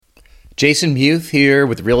Jason Muth here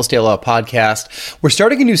with the Real Estate Law Podcast. We're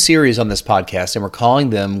starting a new series on this podcast, and we're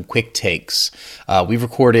calling them Quick Takes. We've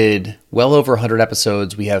recorded well over 100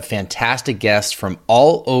 episodes. We have fantastic guests from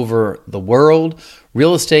all over the world,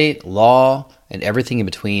 real estate, law, and everything in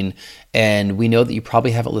between. And we know that you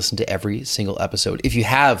probably haven't listened to every single episode. If you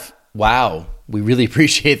have, wow, we really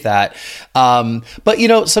appreciate that.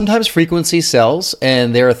 But, sometimes frequency sells,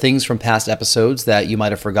 and there are things from past episodes that you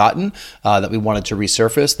might have forgotten that we wanted to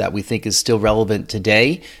resurface that we think is still relevant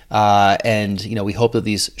today. And we hope that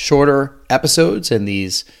these shorter episodes and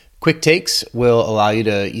these quick takes will allow you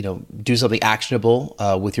to, do something actionable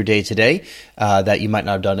with your day today that you might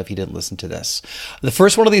not have done if you didn't listen to this. The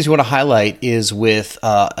first one of these we want to highlight is with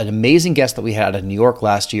an amazing guest that we had in New York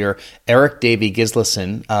last year, Eirik Davey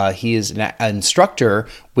Gislason. He is an instructor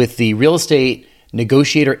with the Real Estate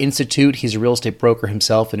Negotiator Institute. He's a real estate broker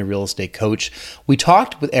himself and a real estate coach. We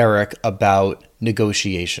talked with Eirik about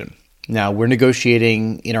negotiation. Now, we're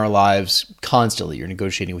negotiating in our lives constantly. You're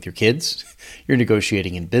negotiating with your kids. You're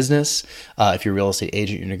negotiating in business. If you're a real estate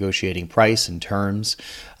agent, you're negotiating price and terms.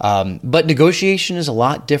 But negotiation is a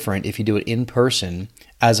lot different if you do it in person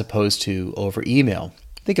as opposed to over email.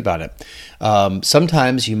 Think about it.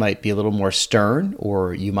 Sometimes you might be a little more stern,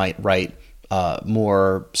 or you might write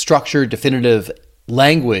more structured, definitive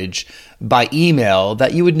language by email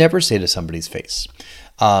that you would never say to somebody's face.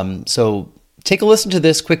 So take a listen to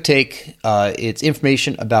this quick take. It's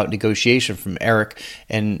information about negotiation from Eirik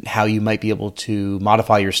and how you might be able to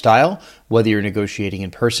modify your style, whether you're negotiating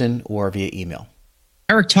in person or via email.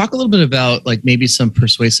 Eirik, talk a little bit about maybe some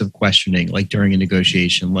persuasive questioning, during a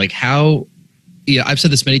negotiation, how, I've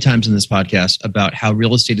said this many times in this podcast about how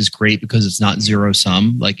real estate is great because it's not zero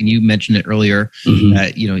sum. And you mentioned it earlier,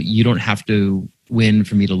 that, you don't have to win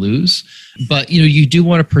for me to lose, but, you do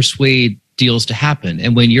want to persuade deals to happen.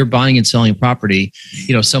 And when you're buying and selling property,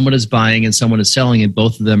 someone is buying and someone is selling, and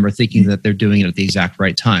both of them are thinking that they're doing it at the exact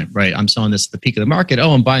right time, right? I'm selling this at the peak of the market.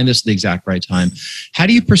 Oh, I'm buying this at the exact right time. How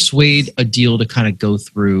do you persuade a deal to kind of go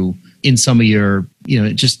through in some of your,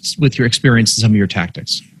 just with your experience and some of your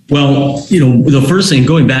tactics? Well, the first thing,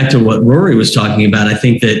 going back to what Rory was talking about, I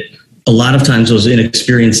think that a lot of times those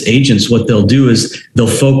inexperienced agents, what they'll do is they'll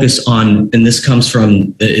focus on, and this comes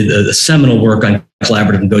from the seminal work on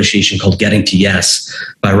collaborative negotiation called Getting to Yes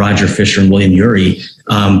by Roger Fisher and William Ury,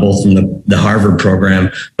 both from the Harvard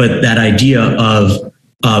program. But that idea of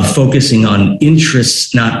focusing on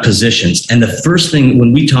interests, not positions. And the first thing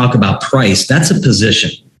when we talk about price, that's a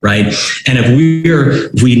position, right? And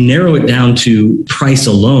if we narrow it down to price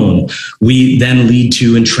alone, we then lead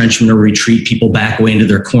to entrenchment or retreat, people back away into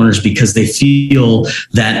their corners because they feel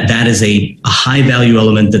that that is a high value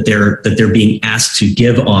element that they're being asked to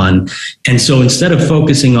give on. And so instead of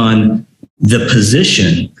focusing on the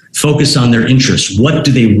position, focus on their interest. What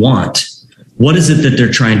do they want? What is it that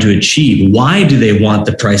they're trying to achieve? Why do they want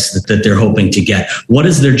the price that they're hoping to get? What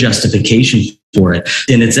is their justification for it?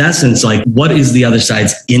 In its essence, what is the other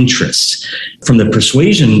side's interest? From the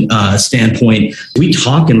persuasion standpoint, we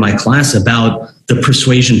talk in my class about the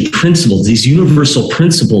persuasion principles, these universal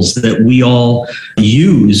principles that we all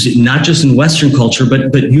use, not just in Western culture,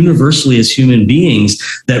 but universally as human beings,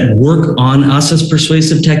 that work on us as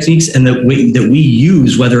persuasive techniques and that we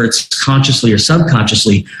use, whether it's consciously or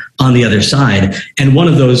subconsciously, on the other side. And one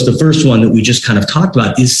of those, the first one that we just kind of talked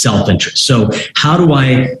about, is self-interest. So how do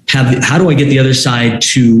I get the other side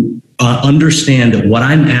to understand that what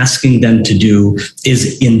I'm asking them to do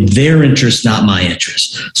is in their interest, not my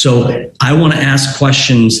interest? So I want to ask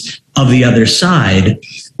questions of the other side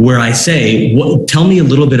where I say, tell me a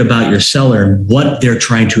little bit about your seller and what they're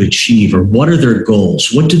trying to achieve, or what are their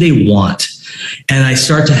goals? What do they want? And I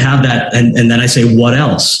start to have that. And then I say, what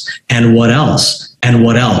else? And what else? And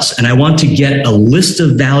what else? And I want to get a list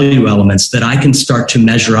of value elements that I can start to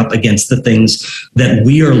measure up against the things that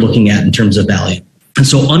we are looking at in terms of value. And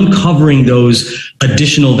so uncovering those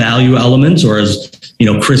additional value elements, or as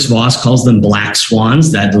Chris Voss calls them, black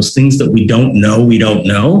swans, that those things that we don't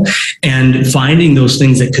know, and finding those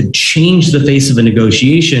things that could change the face of a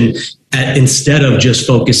negotiation instead of just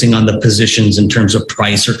focusing on the positions in terms of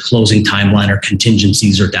price or closing timeline or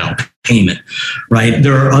contingencies or down payment, right?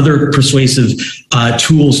 There are other persuasive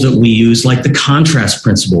tools that we use, like the contrast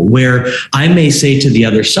principle, where I may say to the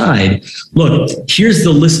other side, look, here's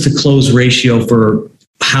the list to close ratio for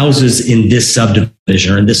houses in this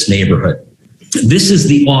subdivision or in this neighborhood. this is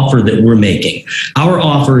the offer that we're making. Our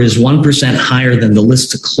offer is 1% higher than the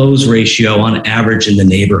list to close ratio on average in the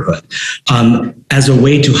neighborhood, as a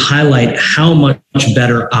way to highlight how much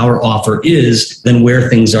better our offer is than where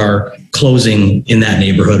things are closing in that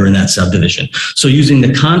neighborhood or in that subdivision. So using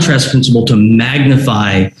the contrast principle to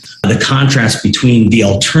magnify the contrast between the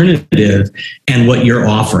alternative and what you're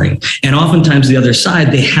offering. And oftentimes the other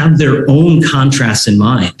side, they have their own contrasts in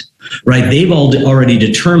mind. Right? They've already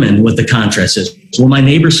determined what the contrast is. Well, my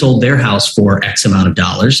neighbor sold their house for X amount of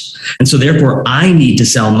dollars. And so therefore I need to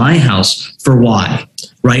sell my house for Y,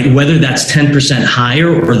 right? Whether that's 10%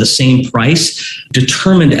 higher or the same price,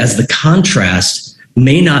 determined as the contrast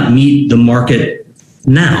may not meet the market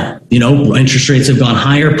now. Interest rates have gone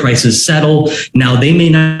higher, prices settle. Now they may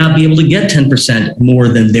not be able to get 10% more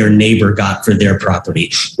than their neighbor got for their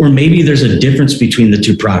property. Or maybe there's a difference between the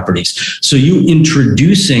two properties. So you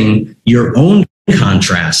introducing your own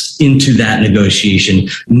contrast into that negotiation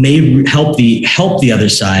may help the other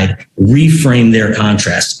side reframe their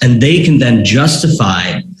contrast. And they can then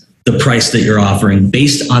justify the price that you're offering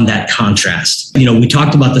based on that contrast. We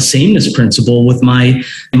talked about the sameness principle with my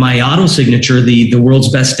auto signature, the world's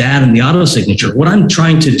best dad and the auto signature. What I'm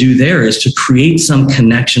trying to do there is to create some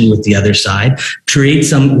connection with the other side, create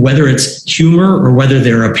some, whether it's humor or whether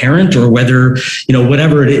they're a parent or whether,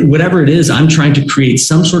 whatever it is, I'm trying to create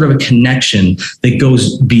some sort of a connection that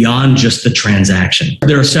goes beyond just the transaction.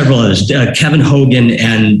 There are several others. Kevin Hogan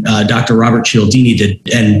and Dr. Robert Cialdini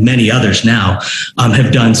did, and many others now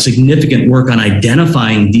have done significant work on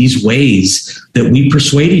identifying these ways that we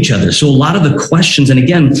persuade each other. So a lot of the questions, and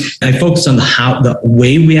again, I focus on the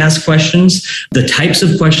way we ask questions, the types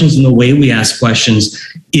of questions and the way we ask questions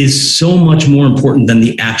is so much more important than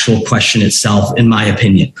the actual question itself, in my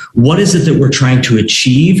opinion. What is it that we're trying to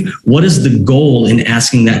achieve? What is the goal in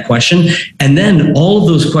asking that question? And then all of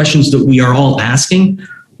those questions that we are all asking,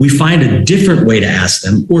 we find a different way to ask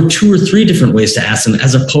them, or 2 or 3 different ways to ask them,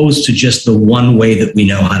 as opposed to just the one way that we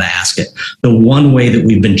know how to ask it, the one way that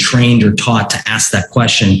we've been trained or taught to ask that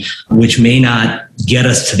question, which may not get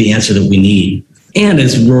us to the answer that we need. And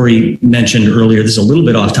as Rory mentioned earlier, this is a little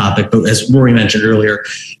bit off topic, but as Rory mentioned earlier,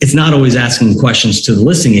 it's not always asking questions to the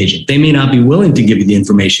listing agent. They may not be willing to give you the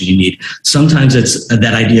information you need. Sometimes it's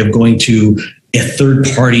that idea of going to a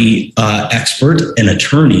third-party expert, an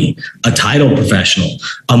attorney, a title professional,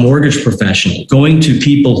 a mortgage professional, going to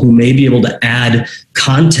people who may be able to add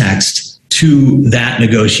context to that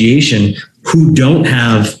negotiation who don't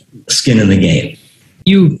have skin in the game.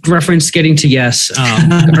 You referenced getting to yes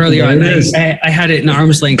earlier on. I had it in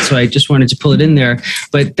arm's length, so I just wanted to pull it in there.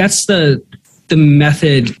 But that's the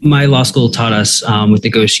method my law school taught us with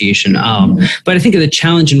negotiation. But I think the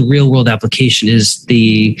challenge in real world application is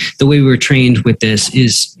the way we were trained with this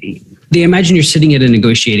is they imagine you're sitting at a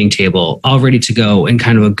negotiating table all ready to go in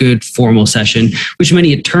kind of a good formal session, which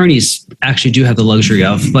many attorneys actually do have the luxury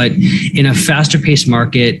of. But in a faster paced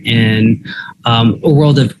market and a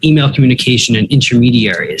world of email communication and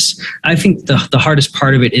intermediaries, I think the hardest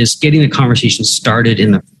part of it is getting the conversation started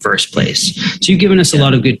in the first place. So you've given us a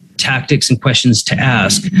lot of good tactics and questions to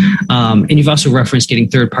ask. And you've also referenced getting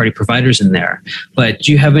third-party providers in there. But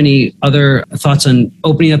do you have any other thoughts on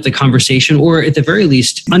opening up the conversation, or at the very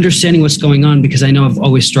least, understanding what's going on? Because I know I've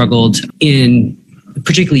always struggled in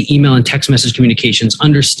particularly email and text message communications,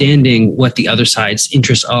 understanding what the other side's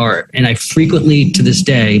interests are. And I frequently, to this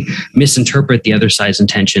day, misinterpret the other side's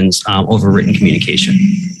intentions over written communication.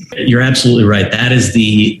 You're absolutely right. That is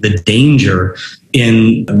the danger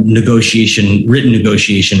in negotiation, written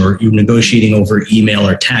negotiation, or negotiating over email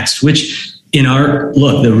or text, which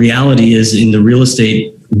the reality is in the real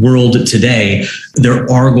estate world today, there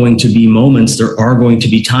are going to be moments, there are going to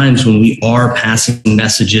be times when we are passing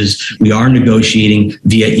messages, we are negotiating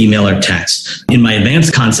via email or text. In my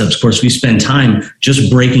advanced concepts course, we spend time just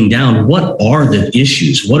breaking down what are the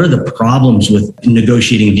issues, what are the problems with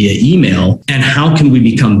negotiating via email, and how can we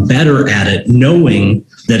become better at it, knowing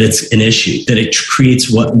that it's an issue, that it creates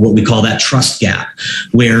what we call that trust gap,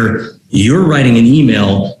 where you're writing an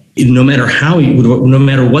email. No matter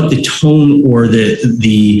what the tone or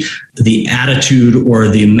the attitude or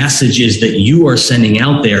the message is that you are sending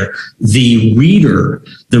out there, the reader,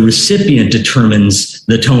 the recipient determines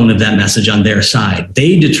the tone of that message on their side.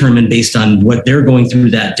 They determine based on what they're going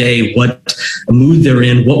through that day, what mood they're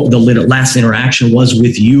in, what the last interaction was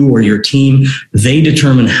with you or your team. They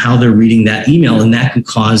determine how they're reading that email, and that can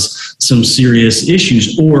cause some serious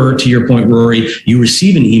issues. Or to your point, Rory, you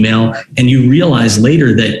receive an email and you realize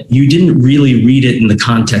later that you didn't really read it in the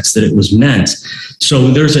context that it was meant. So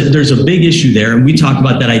there's a big issue there. And we talk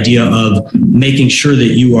about that idea of making sure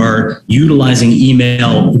that you are utilizing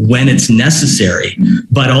email when it's necessary,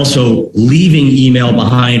 but also leaving email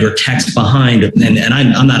behind or text behind. And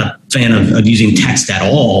I'm not a fan of using text at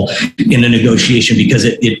all in a negotiation, because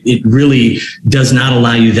it really does not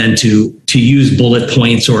allow you then to use bullet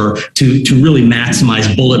points or to really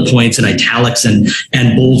maximize bullet points and italics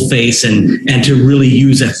and boldface and to really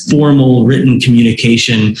use a formal written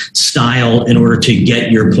communication style in order to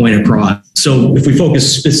get your point across. So if we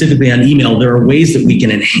focus specifically on email, there are ways that we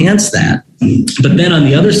can enhance that. But then on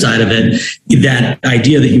the other side of it, that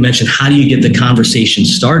idea that you mentioned, how do you get the conversation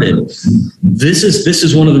started? This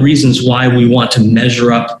is one of the reasons why we want to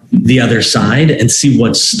measure up the other side and see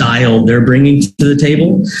what style they're bringing to the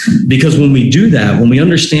table. Because when we do that, when we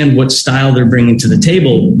understand what style they're bringing to the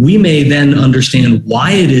table, we may then understand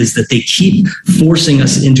why it is that they keep forcing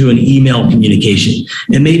us into an email communication.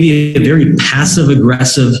 It may be a very passive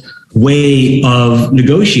aggressive way of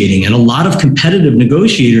negotiating. And a lot of competitive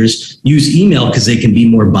negotiators use email because they can be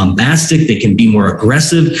more bombastic, they can be more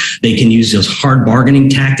aggressive, they can use those hard bargaining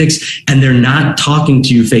tactics, and they're not talking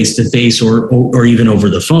to you face to face or even over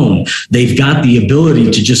the phone. They've got the ability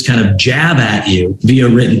to just kind of jab at you via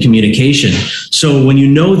written communication. So when you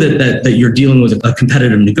know that you're dealing with a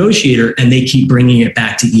competitive negotiator and they keep bringing it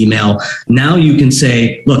back to email, now you can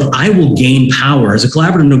say, look, I will gain power. As a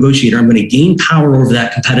collaborative negotiator, I'm going to gain power over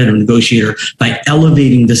that competitive negotiator by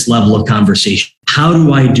elevating this level of conversation. How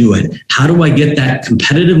do I do it? How do I get that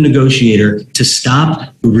competitive negotiator to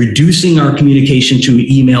stop reducing our communication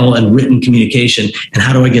to email and written communication? And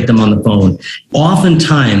how do I get them on the phone?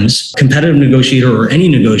 Oftentimes, competitive negotiator or any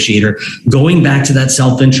negotiator, going back to that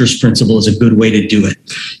self-interest principle is a good way to do it.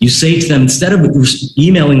 You say to them, instead of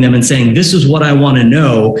emailing them and saying, this is what I want to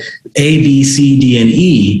know, A, B, C, D, and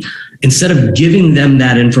E, instead of giving them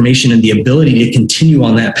that information and the ability to continue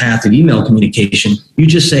on that path of email communication, you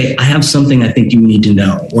just say, I have something I think you need to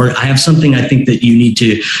know, or I have something I think that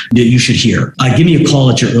you should hear. Give me a call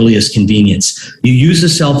at your earliest convenience. You use the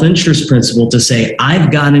self-interest principle to say,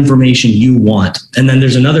 I've got information you want. And then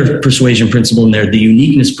there's another persuasion principle in there, the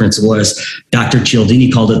uniqueness principle, as Dr.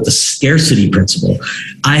 Cialdini called it, the scarcity principle.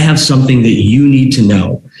 I have something that you need to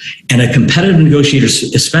know. And a competitive negotiator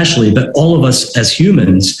especially, but all of us as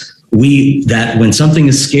humans, that when something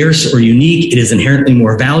is scarce or unique, it is inherently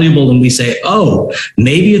more valuable. And we say, oh,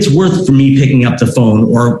 maybe it's worth for me picking up the phone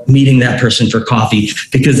or meeting that person for coffee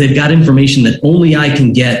because they've got information that only I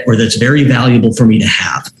can get or that's very valuable for me to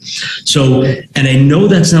have. So, and I know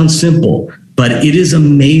that sounds simple, but it is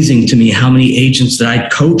amazing to me how many agents that I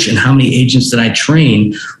coach and how many agents that I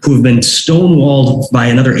train who have been stonewalled by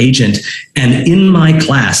another agent. And in my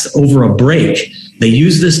class over a break, they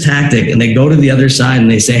use this tactic and they go to the other side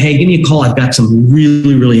and they say, hey, give me a call. I've got some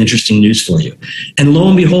really, really interesting news for you. And lo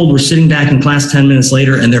and behold, we're sitting back in class 10 minutes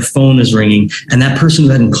later and their phone is ringing. And that person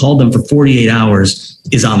who hadn't called them for 48 hours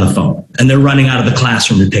is on the phone. And they're running out of the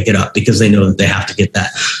classroom to pick it up because they know that they have to get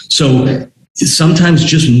that. So sometimes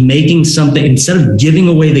just making something, instead of giving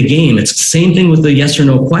away the game, it's the same thing with the yes or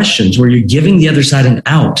no questions where you're giving the other side an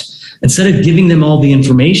out. Instead of giving them all the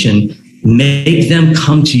information, make them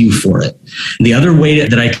come to you for it. And the other way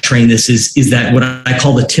that I train this is that what I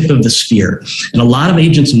call the tip of the spear. And a lot of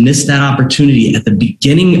agents miss that opportunity at the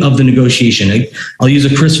beginning of the negotiation. I'll use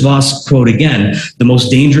a Chris Voss quote again. The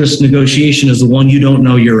most dangerous negotiation is the one you don't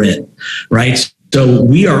know you're in, right? So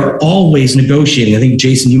we are always negotiating. I think,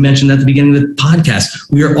 Jason, you mentioned at the beginning of the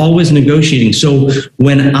podcast, we are always negotiating. So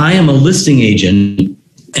when I am a listing agent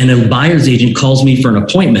and a buyer's agent calls me for an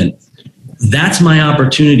appointment, that's my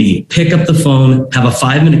opportunity. Pick up the phone, have a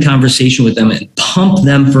 5-minute conversation with them and pump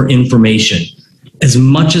them for information as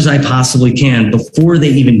much as I possibly can before they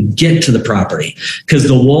even get to the property. Because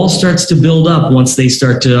the wall starts to build up once they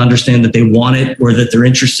start to understand that they want it or that they're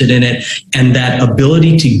interested in it. And that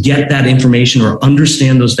ability to get that information or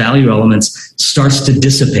understand those value elements starts to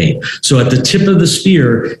dissipate. So at the tip of the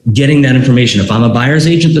spear, getting that information. If I'm a buyer's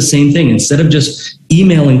agent, the same thing. Instead of just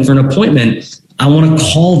emailing for an appointment, I want to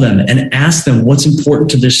call them and ask them what's important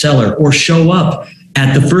to their seller, or show up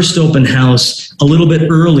at the first open house a little bit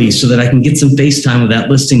early so that I can get some FaceTime with that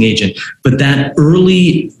listing agent. But that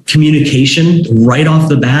early communication right off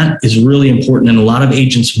the bat is really important. And a lot of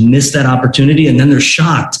agents miss that opportunity, and then they're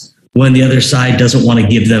shocked when the other side doesn't want to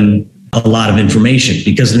give them a lot of information,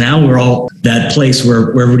 because now we're all that place where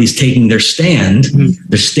everybody's taking their stand.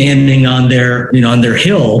 They're standing on their, on their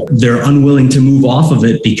hill. They're unwilling to move off of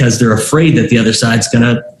it because they're afraid that the other side's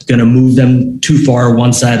gonna move them too far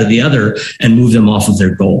one side or the other and move them off of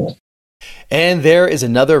their goal. And there is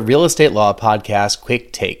another Real Estate Law Podcast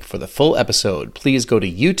Quick Take. For the full episode, please go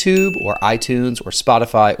to YouTube or iTunes or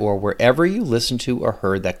Spotify or wherever you listen to or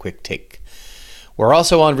heard that Quick Take. We're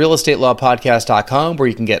also on realestatelawpodcast.com, where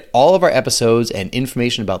you can get all of our episodes and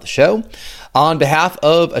information about the show. On behalf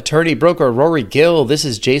of attorney broker Rory Gill, this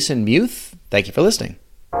is Jason Muth. Thank you for listening.